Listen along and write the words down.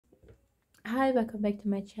Hi, welcome back to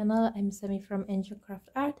my channel. I'm Sami from Angel Craft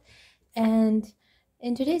Art, and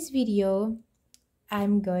in today's video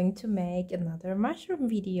I'm going to make another mushroom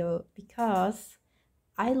video because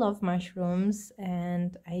I love mushrooms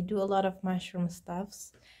and I do a lot of mushroom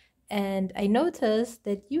stuffs, and I noticed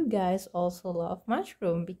that you guys also love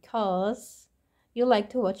mushroom because you like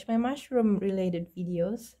to watch my mushroom related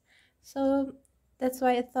videos. So that's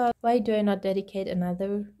why I thought, why do I not dedicate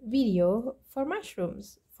another video for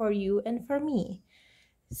mushrooms for you and for me?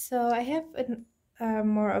 So I have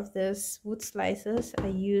more of this wood slices I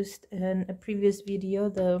used in a previous video,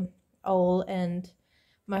 the owl and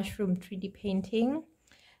mushroom 3D painting.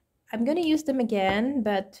 I'm gonna use them again,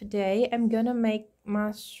 but today I'm gonna make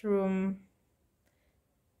mushrooms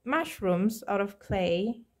out of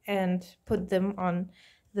clay and put them on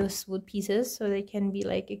those wood pieces so they can be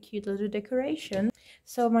like a cute little decoration.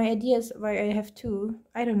 So my idea is why I have two.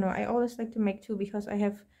 I don't know, I always like to make two because I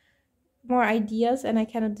have more ideas and I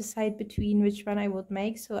cannot decide between which one I would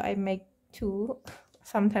make, so I make two.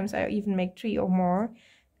 Sometimes I even make three or more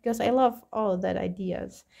because I love all that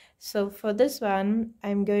ideas. So for this one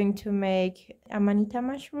I'm going to make amanita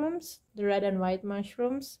mushrooms, the red and white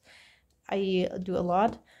mushrooms. I do a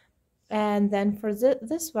lot. And then for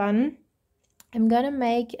this one I'm gonna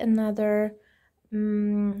make another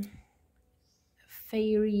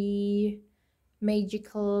fairy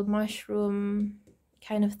magical mushroom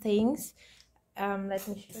kind of things. Let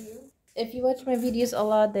me show you. If you watch my videos a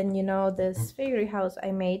lot, then you know this fairy house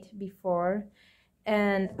I made before,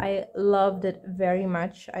 and I loved it very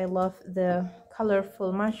much. I love the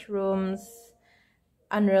colorful mushrooms,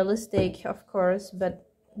 unrealistic of course, but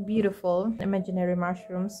beautiful imaginary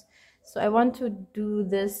mushrooms. So I want to do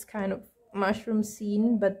this kind of mushroom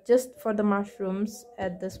scene, but just for the mushrooms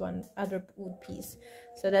at this one other wood piece.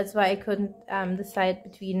 So that's why I couldn't decide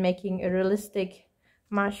between making a realistic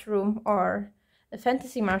mushroom or a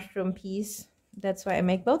fantasy mushroom piece. That's why I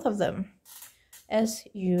make both of them. As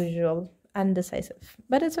usual, undecisive.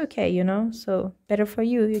 But it's okay, you know, so better for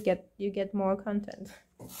you, you get more content.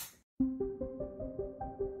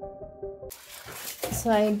 So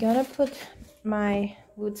I'm gonna put my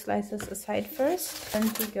wood slices aside first, and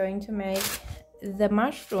we're going to make the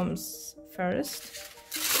mushrooms first.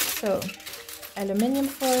 So aluminum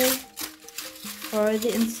foil for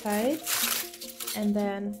the inside, and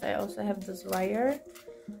then I also have this wire,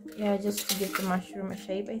 yeah, just to give the mushroom a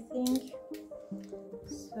shape, I think.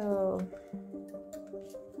 So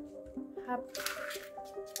hop.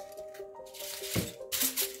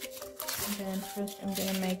 And then first I'm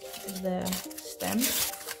gonna make the stem.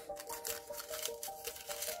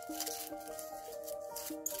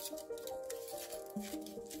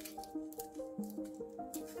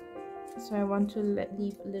 So I want to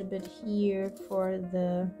leave a little bit here for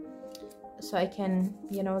the, so I can,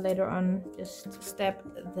 you know, later on just step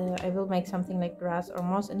the, I will make something like grass or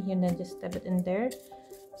moss in here and then just step it in there.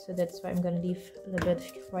 So that's why I'm gonna leave a little bit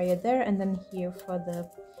wire there, and then here for the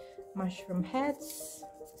mushroom heads,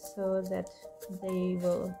 so that they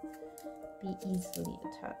will be easily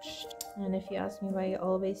attached. And if you ask me why I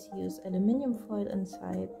always use aluminum foil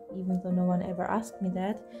inside, even though no one ever asked me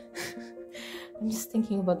that, I'm just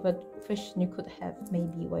thinking about what question you could have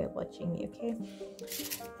maybe while watching me, okay?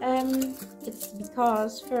 It's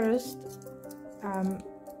because first,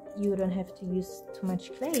 you don't have to use too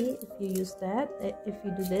much clay if you use that, if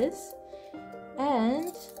you do this,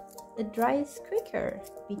 and it dries quicker,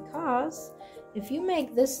 because if you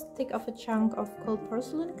make this thick of a chunk of cold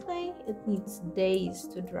porcelain clay, it needs days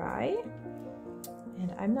to dry,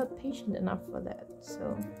 and I'm not patient enough for that.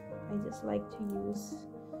 So I just like to use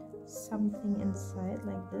something inside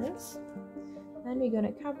like this. Then we're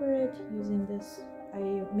gonna cover it using this, I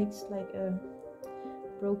mixed like a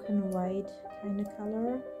broken white kind of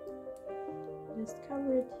color. Just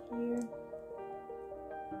cover it here.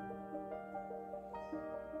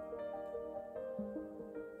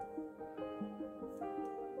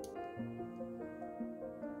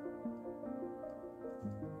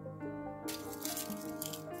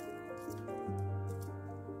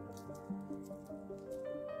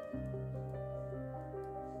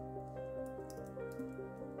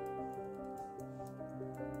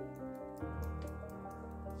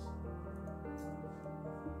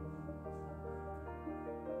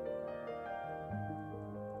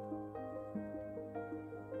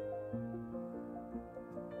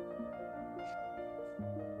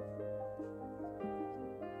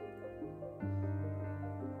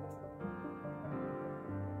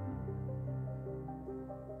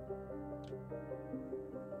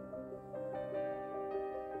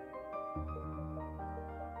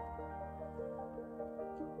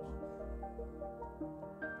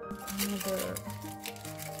 another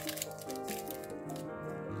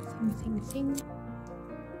thing.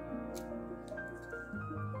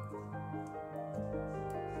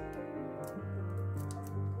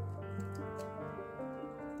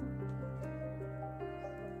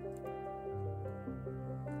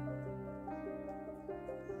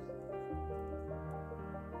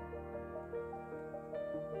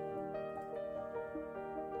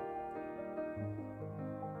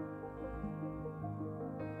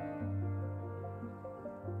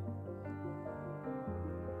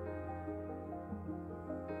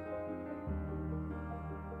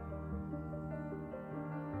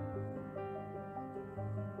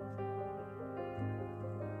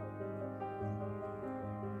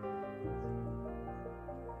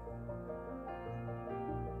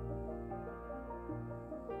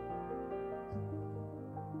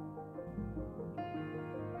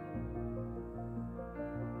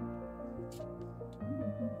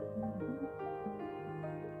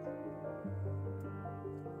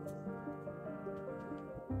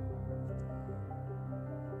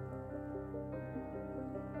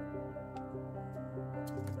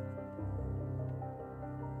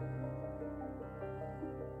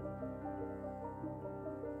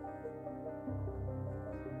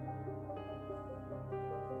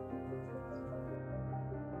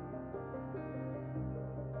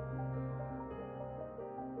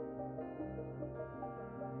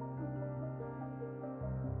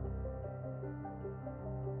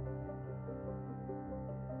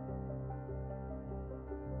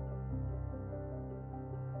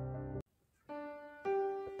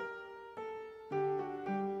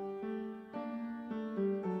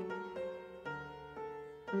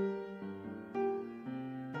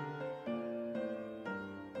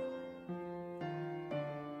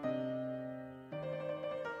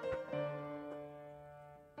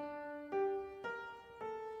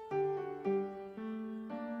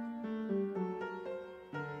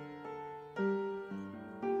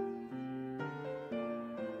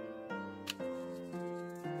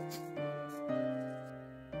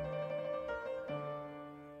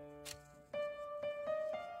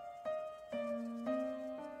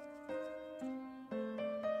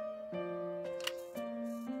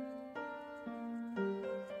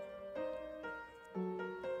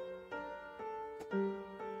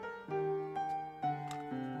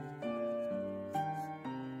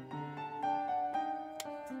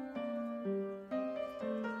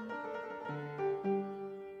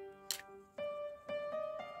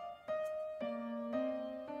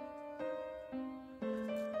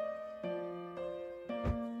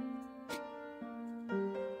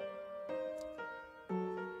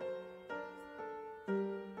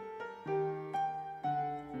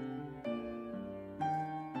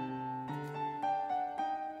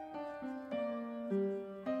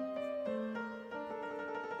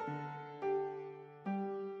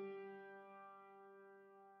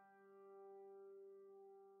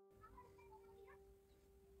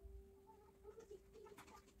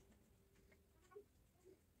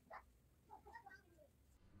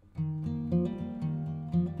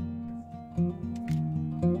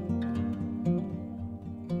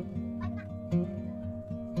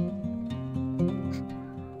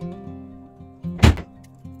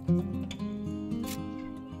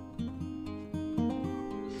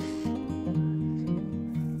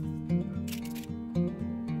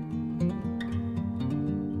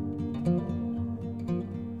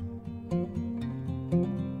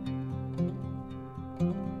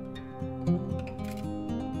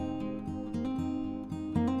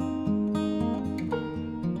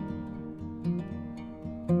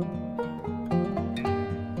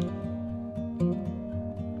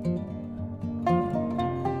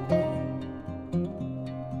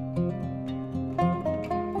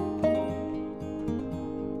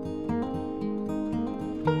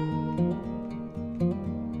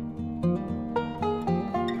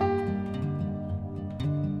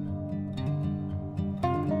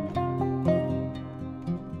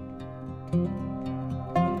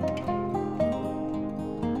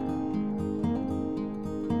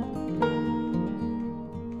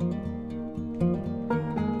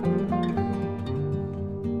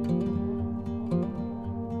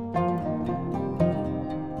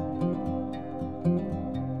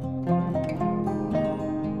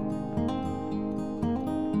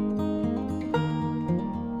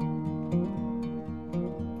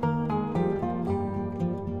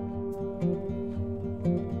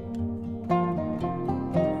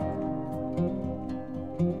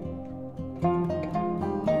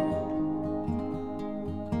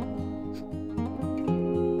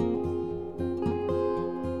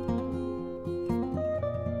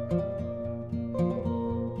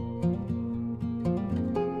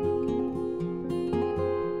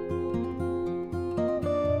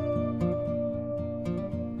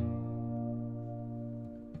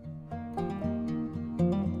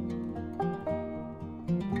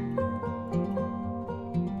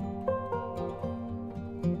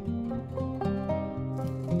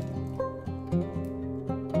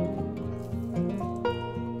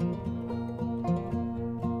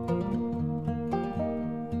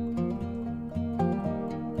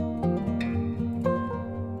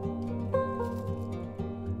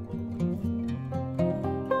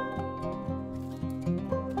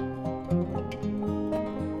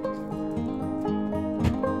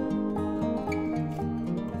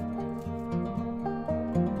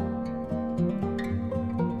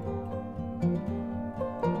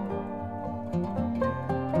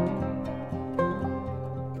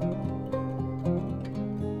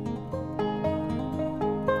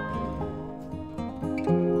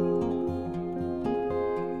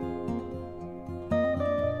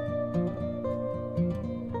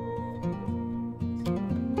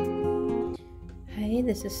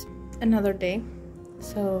 this is another day.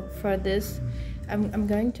 So for this, I'm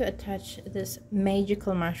going to attach this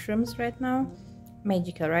magical mushrooms right now.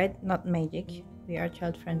 Magical, right? Not magic. We are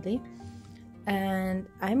child friendly. And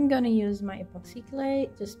I'm gonna use my epoxy clay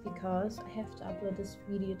just because I have to upload this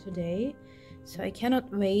video today, so I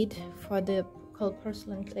cannot wait for the cold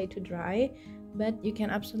porcelain clay to dry. But you can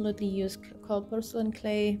absolutely use cold porcelain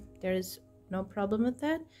clay. There is no problem with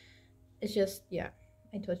that. It's just, yeah,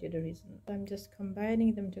 I told you the reason. I'm just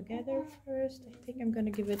combining them together first. I think I'm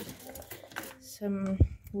gonna give it some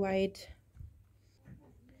white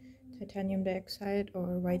titanium dioxide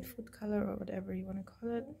or white food color or whatever you want to call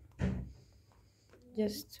it,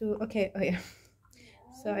 just to, okay, oh yeah,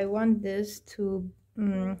 so I want this to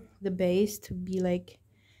the base to be like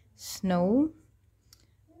snow.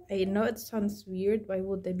 I know it sounds weird, why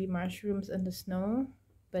would there be mushrooms in the snow,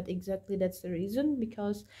 but exactly that's the reason,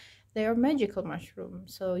 because they are magical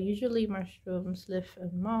mushrooms. So usually mushrooms live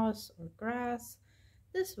in moss or grass.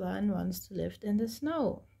 This one wants to live in the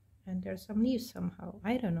snow, and there's some leaves somehow.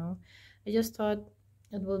 I don't know. I just thought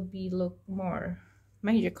it would be look more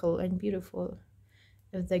magical and beautiful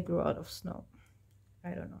if they grew out of snow.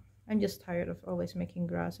 I don't know. I'm just tired of always making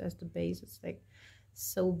grass as the base. It's like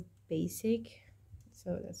so basic.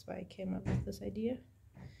 So that's why I came up with this idea.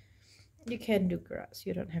 You can do grass.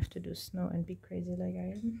 You don't have to do snow and be crazy like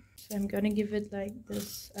I am. So I'm gonna give it like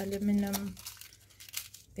this aluminum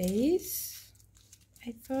base,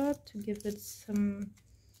 I thought, to give it some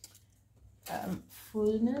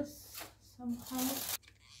fullness somehow.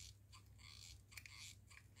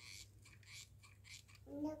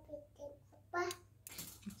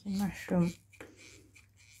 It's a mushroom.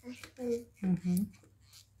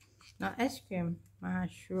 Not ice cream,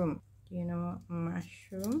 mushroom. Do you know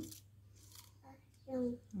mushroom?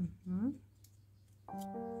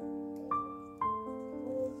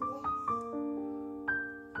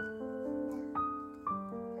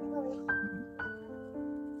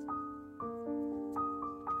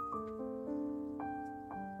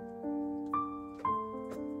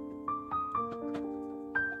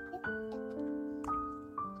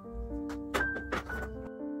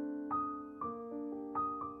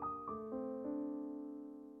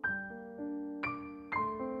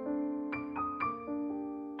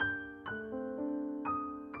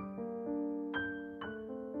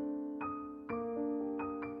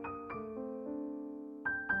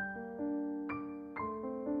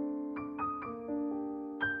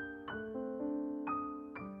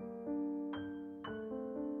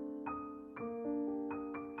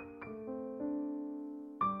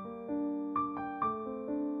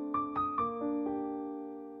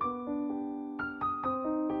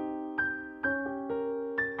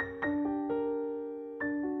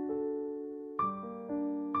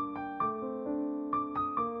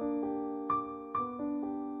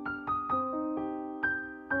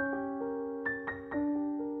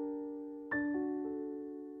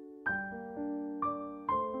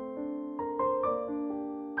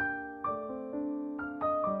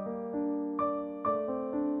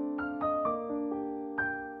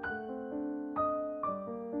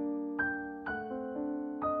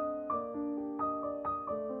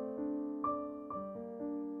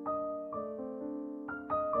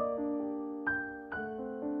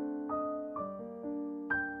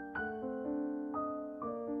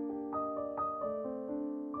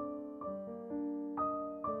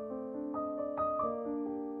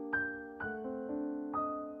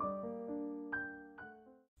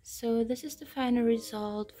 So this is the final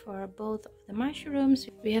result for both of the mushrooms.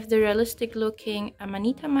 We have the realistic looking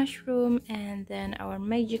amanita mushroom and then our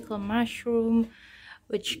magical mushroom,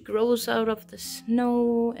 which grows out of the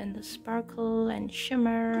snow and the sparkle and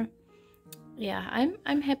shimmer. Yeah,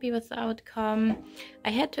 I'm happy with the outcome.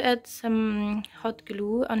 I had to add some hot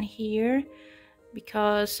glue on here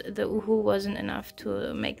because the uhu wasn't enough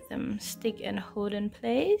to make them stick and hold in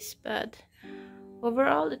place, but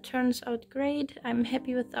overall it turns out great. I'm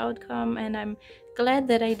happy with the outcome, and I'm glad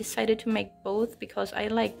that I decided to make both because I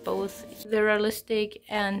like both the realistic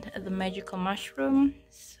and the magical mushroom.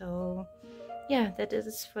 So yeah,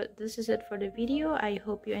 this is it for the video. I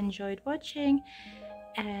hope you enjoyed watching,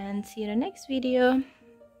 and see you in the next video.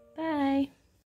 Bye.